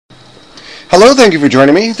Hello, thank you for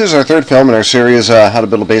joining me. This is our third film in our series, How to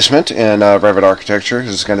Build a Basement in Revit Architecture.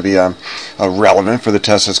 This is going to be relevant for the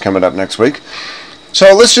test that's coming up next week.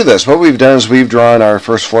 So let's do this. What we've done is we've drawn our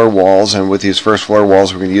first floor walls, and with these first floor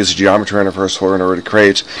walls we're going to use the geometry on our first floor in order to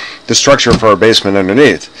create the structure for our basement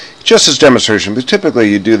underneath. Just as demonstration, but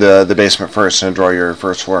typically you do the basement first and draw your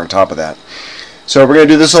first floor on top of that. So we're going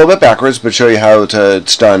to do this a little bit backwards, but show you how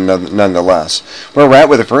it's done nonetheless. Where we're at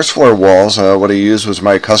with the first floor walls, what I used was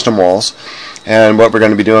my custom walls. And what we're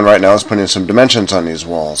going to be doing right now is putting some dimensions on these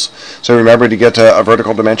walls. So remember, to get to a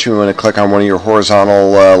vertical dimension, you want to click on one of your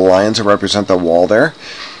horizontal lines that represent the wall there.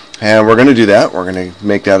 And we're going to do that. We're going to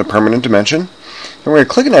make that a permanent dimension. And we're going to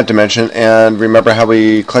click on that dimension, and remember how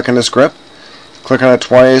we click on this grip? Click on it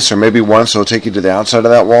twice or maybe once, it'll take you to the outside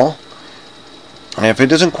of that wall. And if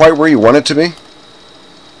it isn't quite where you want it to be,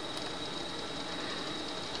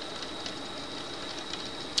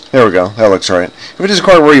 there we go, that looks right. If it isn't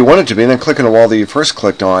quite where you want it to be, then click on the wall that you first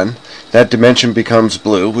clicked on. That dimension becomes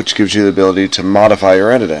blue, which gives you the ability to modify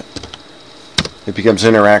or edit it. It becomes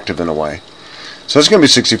interactive in a way. So it's going to be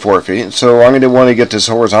 64 feet. So I'm going to want to get this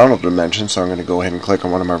horizontal dimension, so I'm going to go ahead and click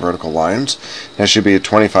on one of my vertical lines. That should be at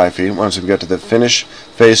 25 feet once we get to the finish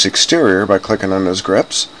face exterior by clicking on those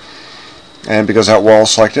grips. And because that wall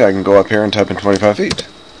is selected, I can go up here and type in 25 feet.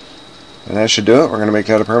 And that should do it. We're going to make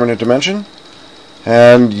that a permanent dimension.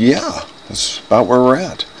 And yeah, that's about where we're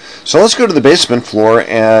at. So let's go to the basement floor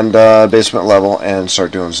and basement level and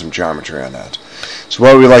start doing some geometry on that. So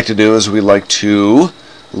what we like to do is we like to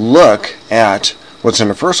look at what's in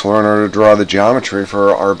the first floor in order to draw the geometry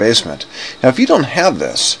for our basement. Now if you don't have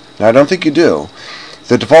this, and I don't think you do,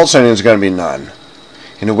 the default setting is going to be none.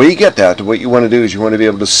 And the way you get that, what you want to do is you want to be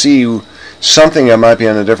able to see something that might be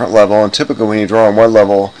on a different level, and typically when you draw on one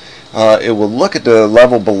level, it will look at the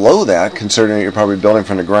level below that, considering that you're probably building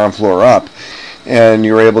from the ground floor up, and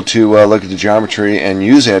you're able to look at the geometry and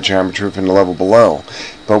use that geometry from the level below.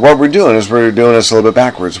 But what we're doing is we're doing this a little bit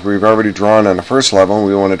backwards. We've already drawn on the first level, and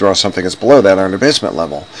we want to draw something that's below that on the basement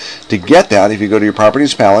level. To get that, if you go to your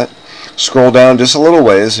Properties palette, scroll down just a little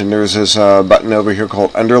ways, and there's this button over here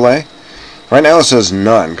called Underlay. Right now it says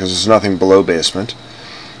None, because there's nothing below basement.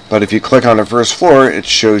 But if you click on the first floor, it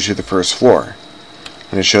shows you the first floor.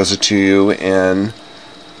 And it shows it to you in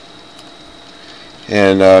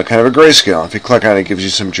kind of a grayscale. If you click on it, it gives you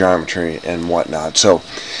some geometry and whatnot. So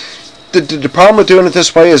the problem with doing it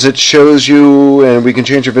this way is it shows you, and we can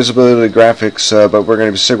change your visibility to graphics, but we're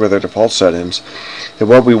going to stick with our default settings. And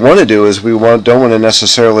what we want to do is don't want to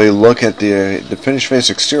necessarily look at the finished face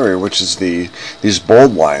exterior, which is these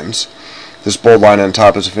bold lines. This bold line on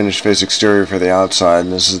top is a finished face exterior for the outside,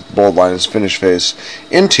 and this bold line is finished face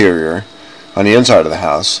interior on the inside of the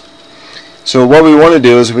house. So what we want to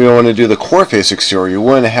do is we want to do the core face exterior. We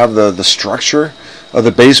want to have the structure of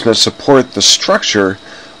the basement support the structure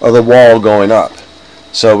of the wall going up.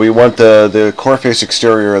 So we want the core face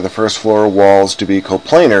exterior of the first floor walls to be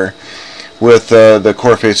coplanar with the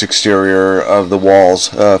core face exterior of the walls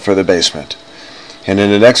for the basement. And in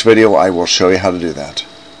the next video I will show you how to do that.